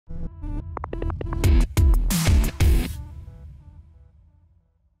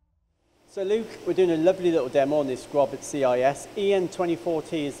So Luke, we're doing a lovely little demo on this Grob at CIS.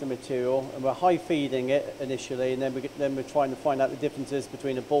 EN24T is the material, and we're high feeding it initially, and then we're trying to find out the differences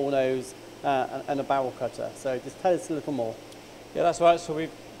between a ballnose and a barrel cutter. So just tell us a little more. Yeah, that's right. So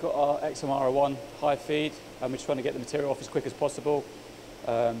we've got our XMR01 high feed, and we're trying to get the material off as quick as possible.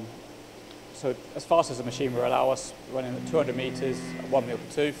 So as fast as the machine will allow us, running at 200 metres at 1 mil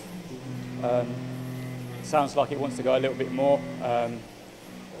per tooth. It sounds like it wants to go a little bit more.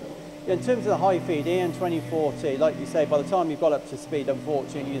 In terms of the high feed, EN24T, like you say, by the time you got up to speed,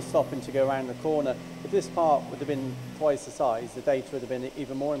 unfortunately, you're stopping to go around the corner. If this part would have been twice the size, the data would have been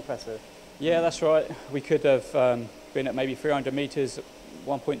even more impressive. Yeah, that's right. We could have been at maybe 300 metres,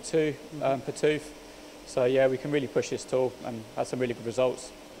 1.2 per tooth. So yeah, we can really push this tool and have some really good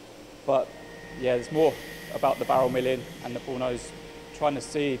results. But yeah, there's more about the barrel milling and the ballnose, trying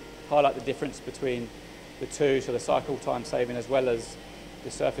to highlight the difference between the two, so the cycle time saving as well as the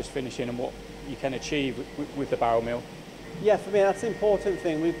surface finishing and what you can achieve with the barrel mill. Yeah, for me that's the important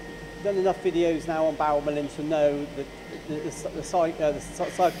thing. We've done enough videos now on barrel milling to know that the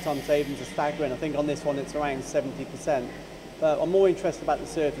cycle time savings are staggering. I think on this one it's around 70%. But I'm more interested about the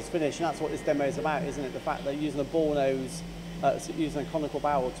surface finish, and that's what this demo is about, isn't it? The fact that using a ballnose, using a conical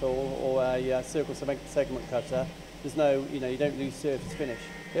barrel tool or a circle segment cutter, there's no, you don't lose surface finish.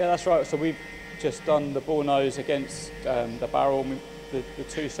 Yeah, that's right. So we've just done the ballnose against the barrel. The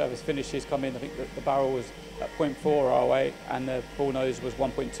two surface finishes come in. I think that the barrel was at 0.4 ROA and the ballnose was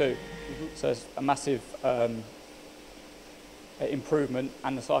 1.2. So it's a massive improvement,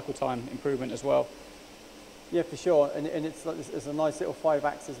 and the cycle time improvement as well. Yeah, for sure, and it's a nice little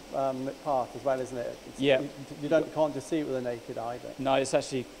 5-axis part as well, isn't it? Yeah. You can't just see it with the naked eye. But. No, it's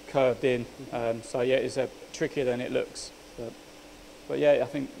actually curved in, so yeah, it's trickier than it looks. But yeah, I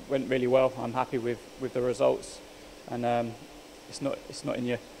think it went really well. I'm happy with the results, and it's not in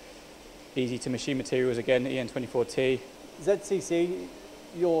your easy to machine materials again. EN24T. ZCC,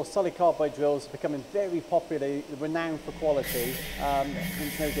 your solid carbide drills are becoming very popular, renowned for quality.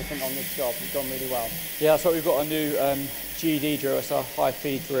 It's no different on this job. It's gone really well. Yeah, so we've got a new GD drill. It's our high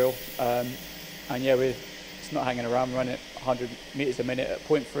feed drill, and yeah, it's not hanging around. We're running at 100 metres a minute at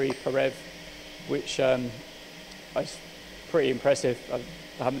 0.3 per rev, which is pretty impressive.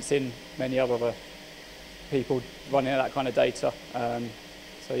 I haven't seen many other people running at that kind of data.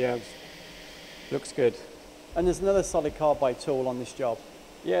 So yeah, looks good. And there's another solid carbide tool on this job.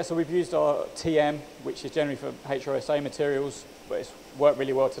 Yeah, so we've used our TM, which is generally for HRSA materials, but it's worked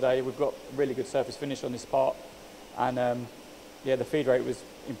really well today. We've got really good surface finish on this part, and yeah, the feed rate was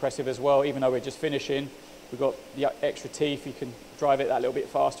impressive as well. Even though we're just finishing, we've got the extra teeth. You can drive it that little bit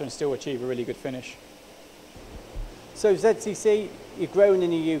faster and still achieve a really good finish. So ZCC, you're growing in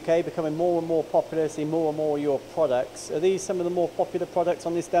the UK, becoming more and more popular, seeing more and more of your products. Are these some of the more popular products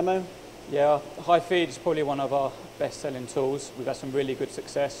on this demo? Yeah, high feed is probably one of our best selling tools. We've had some really good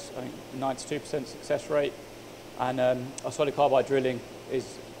success, I think 92% success rate. And our solid carbide drilling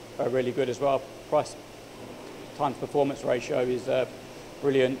is really good as well. Price time to performance ratio is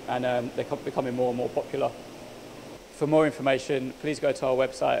brilliant, and they're becoming more and more popular. For more information, please go to our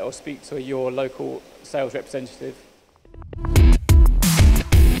website or speak to your local sales representative.